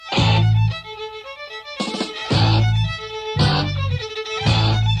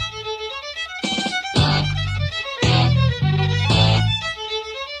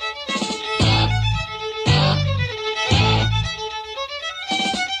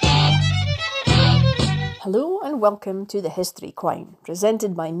Hello and welcome to the History Quine,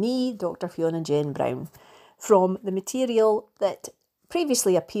 presented by me, Dr Fiona-Jane Brown, from the material that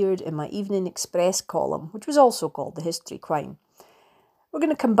previously appeared in my Evening Express column, which was also called the History Quine. We're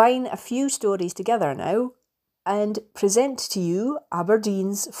going to combine a few stories together now and present to you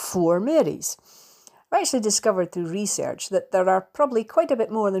Aberdeen's Four Marys. I've actually discovered through research that there are probably quite a bit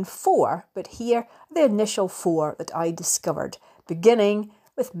more than four, but here are the initial four that I discovered, beginning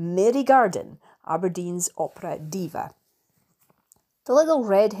with Mary Garden, Aberdeen's opera diva. The little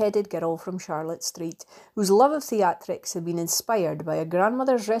red-headed girl from Charlotte Street, whose love of theatrics had been inspired by a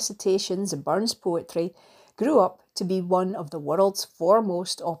grandmother's recitations of Burns poetry, grew up to be one of the world's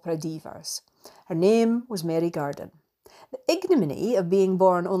foremost opera divas. Her name was Mary Garden. The ignominy of being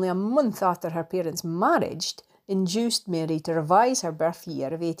born only a month after her parents' marriage induced Mary to revise her birth year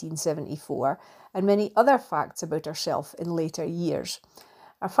of 1874 and many other facts about herself in later years.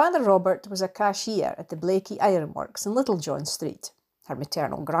 Her father Robert was a cashier at the Blakey Ironworks in Little John Street. Her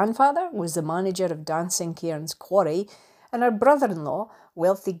maternal grandfather was the manager of Dancing Cairns Quarry, and her brother-in-law,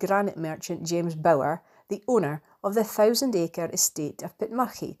 wealthy granite merchant James Bower, the owner of the 1,000-acre estate of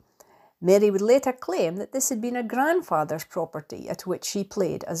Pitmurchy. Mary would later claim that this had been her grandfather's property at which she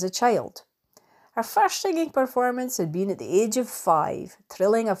played as a child. Her first singing performance had been at the age of 5,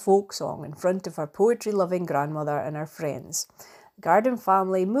 trilling a folk song in front of her poetry-loving grandmother and her friends. The Garden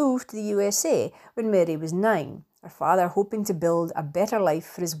family moved to the USA when Mary was 9, her father hoping to build a better life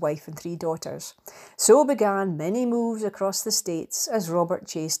for his wife and 3 daughters. So began many moves across the States as Robert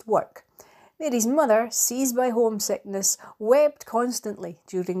chased work. Mary's mother, seized by homesickness, wept constantly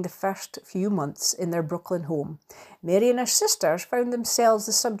during the first few months in their Brooklyn home. Mary and her sisters found themselves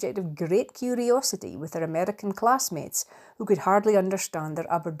the subject of great curiosity with their American classmates, who could hardly understand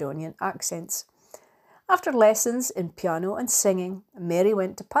their Aberdonian accents. After lessons in piano and singing, Mary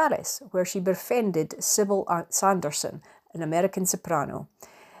went to Paris, where she befriended Sybil Sanderson, an American soprano.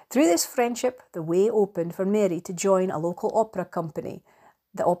 Through this friendship, the way opened for Mary to join a local opera company,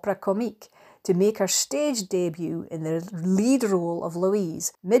 the Opera Comique, to make her stage debut in the lead role of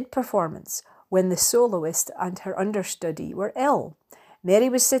Louise, mid-performance, when the soloist and her understudy were ill. Mary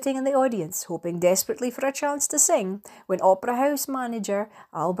was sitting in the audience, hoping desperately for a chance to sing, when Opera House manager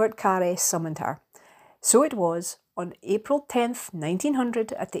Albert Carey summoned her. So it was, on April 10th,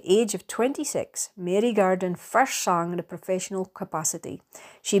 1900, at the age of 26, Mary Garden first sang in a professional capacity.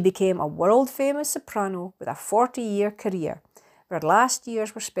 She became a world-famous soprano with a 40-year career. Her last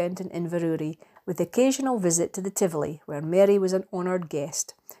years were spent in Inverurie, with occasional visit to the Tivoli, where Mary was an honoured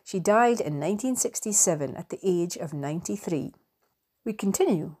guest. She died in 1967 at the age of 93. We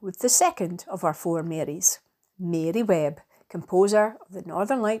continue with the second of our 4 Marys, Mary Webb, composer of the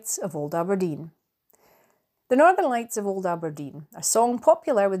Northern Lights of Old Aberdeen. The Northern Lights of Old Aberdeen, a song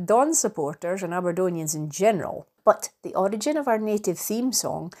popular with Don supporters and Aberdonians in general, but the origin of our native theme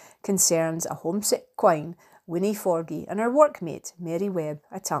song concerns a homesick quine, Winnie Forgie, and her workmate, Mary Webb,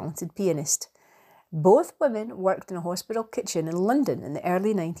 a talented pianist. Both women worked in a hospital kitchen in London in the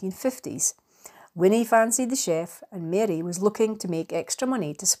early 1950s. Winnie fancied the chef, and Mary was looking to make extra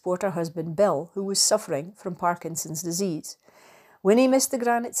money to support her husband Bill, who was suffering from Parkinson's disease. Winnie missed the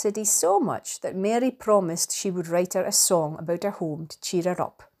Granite City so much that Mary promised she would write her a song about her home to cheer her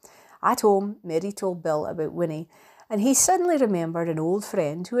up. At home, Mary told Bill about Winnie, and he suddenly remembered an old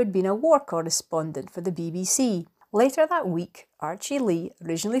friend who had been a war correspondent for the BBC. Later that week, Archie Lee,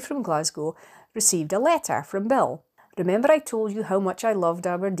 originally from Glasgow, received a letter from Bill. "Remember I told you how much I loved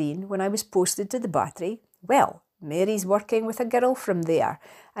Aberdeen when I was posted to the battery? Well, Mary's working with a girl from there,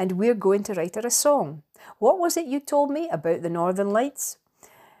 and we're going to write her a song. What was it you told me about the Northern Lights?"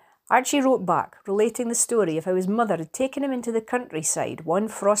 Archie wrote back, relating the story of how his mother had taken him into the countryside one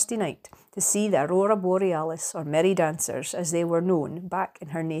frosty night to see the Aurora Borealis, or merry dancers as they were known back in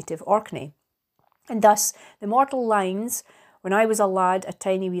her native Orkney. And thus the mortal lines, "When I was a lad, a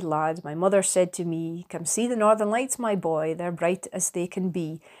tiny wee lad, my mother said to me, 'Come see the Northern Lights, my boy, they're bright as they can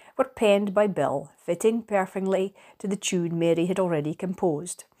be,' were penned by Bill, fitting perfectly to the tune Mary had already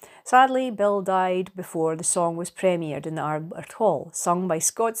composed. Sadly, Bill died before the song was premiered in the Albert Hall, sung by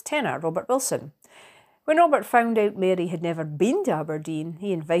Scots tenor Robert Wilson. When Robert found out Mary had never been to Aberdeen,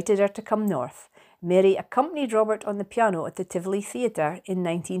 he invited her to come north. Mary accompanied Robert on the piano at the Tivoli Theatre in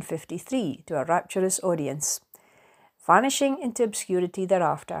 1953 to a rapturous audience. Vanishing into obscurity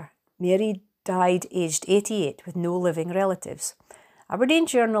thereafter, Mary died aged 88 with no living relatives. Aberdeen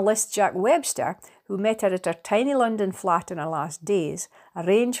journalist Jack Webster, who met her at her tiny London flat in her last days,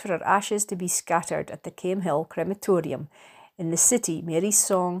 arranged for her ashes to be scattered at the Camehill Crematorium in the city Mary's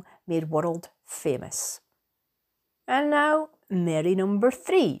song made world famous. And now, Mary number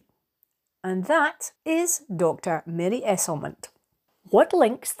 3, and that is Dr. Mary Esselmont. What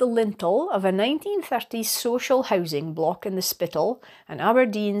links the lintel of a 1930s social housing block in the Spittal and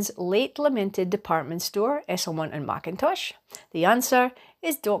Aberdeen's late lamented department store, Esselmont and Mackintosh? The answer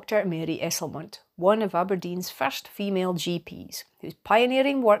is Dr. Mary Esselmont, one of Aberdeen's first female GPs, whose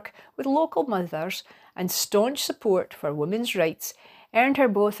pioneering work with local mothers and staunch support for women's rights earned her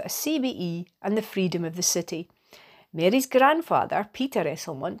both a CBE and the freedom of the city. Mary's grandfather, Peter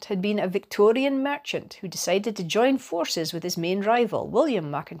Esselmont, had been a Victorian merchant who decided to join forces with his main rival,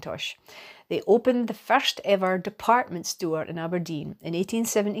 William Mackintosh. They opened the first ever department store in Aberdeen in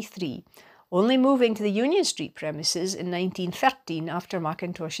 1873, only moving to the Union Street premises in 1913 after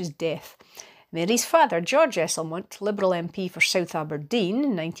Mackintosh's death. Mary's father, George Esselmont, Liberal MP for South Aberdeen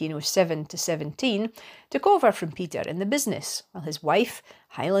in 1907-17, took over from Peter in the business, while his wife,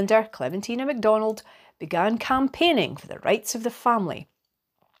 Highlander Clementina MacDonald, began campaigning for the rights of the family.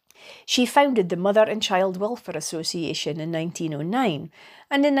 She founded the Mother and Child Welfare Association in 1909,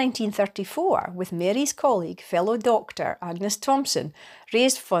 and in 1934, with Mary's colleague, fellow doctor Agnes Thompson,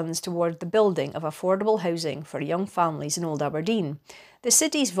 raised funds toward the building of affordable housing for young families in Old Aberdeen. The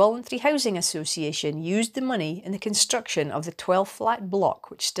city's Voluntary Housing Association used the money in the construction of the 12-flat block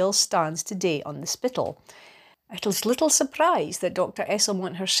which still stands today on the Spittal. It is little surprise that Dr.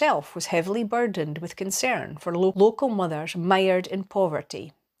 Esselmont herself was heavily burdened with concern for local mothers mired in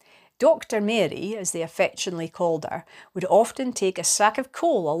poverty. Dr. Mary, as they affectionately called her, would often take a sack of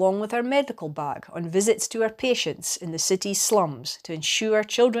coal along with her medical bag on visits to her patients in the city's slums to ensure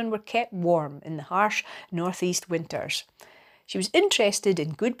children were kept warm in the harsh northeast winters. She was interested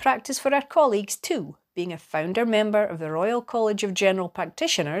in good practice for her colleagues too, being a founder member of the Royal College of General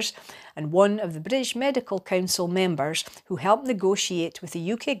Practitioners and one of the British Medical Council members who helped negotiate with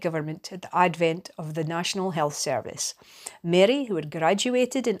the UK government at the advent of the National Health Service. Mary, who had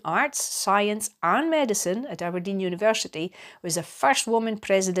graduated in arts, science and medicine at Aberdeen University, was the first woman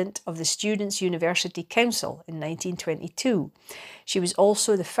president of the Students' University Council in 1922. She was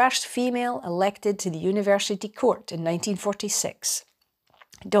also the first female elected to the University Court in 1946.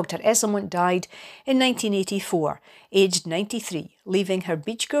 Dr. Esselmont died in 1984, aged 93, leaving her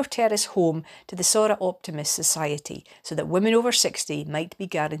Beechgrove Terrace home to the Sora Optimist Society so that women over 60 might be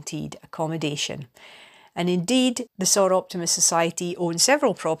guaranteed accommodation. And indeed, the Sora Optimist Society owns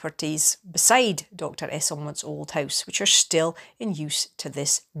several properties beside Dr. Esselmont's old house, which are still in use to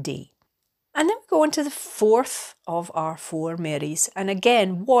this day. And then we go on to the fourth of our four Marys, and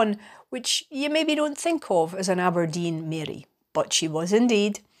again one which you maybe don't think of as an Aberdeen Mary. But she was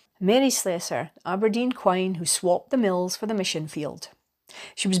indeed Mary Slessor, Aberdeen quine who swapped the mills for the mission field.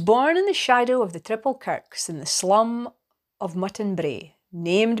 She was born in the shadow of the Triple Kirks in the slum of Mutton Brae,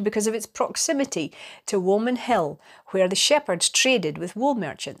 named because of its proximity to Woolman Hill, where the shepherds traded with wool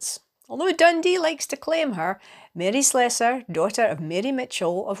merchants. Although Dundee likes to claim her, Mary Slessor, daughter of Mary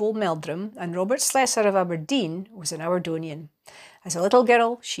Mitchell of Old Meldrum and Robert Slessor of Aberdeen, was an Aberdonian. As a little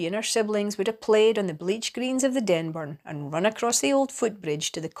girl, she and her siblings would have played on the bleach greens of the Denburn and run across the old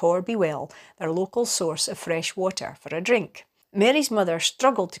footbridge to the Corby Well, their local source of fresh water, for a drink. Mary's mother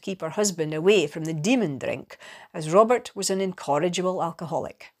struggled to keep her husband away from the demon drink, as Robert was an incorrigible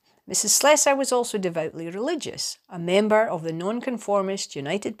alcoholic. Mrs. Slessor was also devoutly religious, a member of the Nonconformist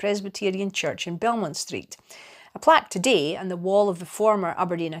United Presbyterian Church in Belmont Street. A plaque today on the wall of the former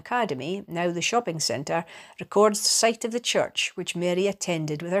Aberdeen Academy, now the shopping centre, records the site of the church which Mary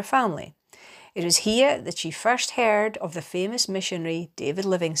attended with her family. It was here that she first heard of the famous missionary David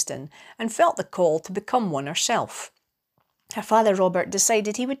Livingstone and felt the call to become one herself. Her father Robert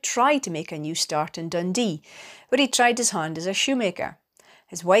decided he would try to make a new start in Dundee, where he tried his hand as a shoemaker.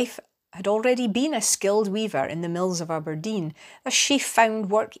 His wife had already been a skilled weaver in the mills of Aberdeen, thus she found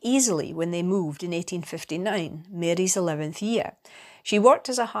work easily when they moved in 1859, Mary's 11th year. She worked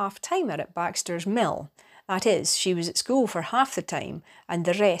as a half-timer at Baxter's Mill. That is, she was at school for half the time and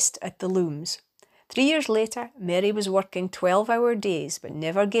the rest at the looms. 3 years later, Mary was working 12-hour days but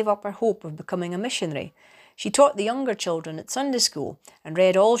never gave up her hope of becoming a missionary. She taught the younger children at Sunday school and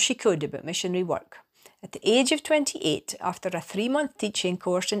read all she could about missionary work. At the age of 28, after a 3-month teaching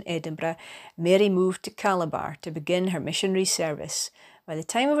course in Edinburgh, Mary moved to Calabar to begin her missionary service. By the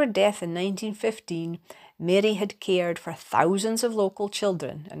time of her death in 1915, Mary had cared for thousands of local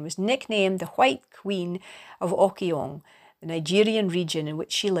children and was nicknamed the White Queen of Okiong, the Nigerian region in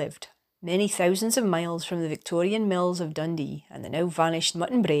which she lived, many thousands of miles from the Victorian mills of Dundee and the now vanished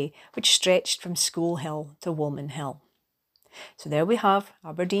Mutton Brae, which stretched from School Hill to Woolman Hill. So there we have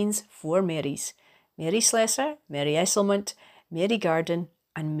Aberdeen's four Marys: Mary Slessor, Mary Esselmont, Mary Garden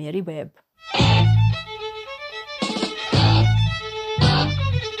and Mary Webb.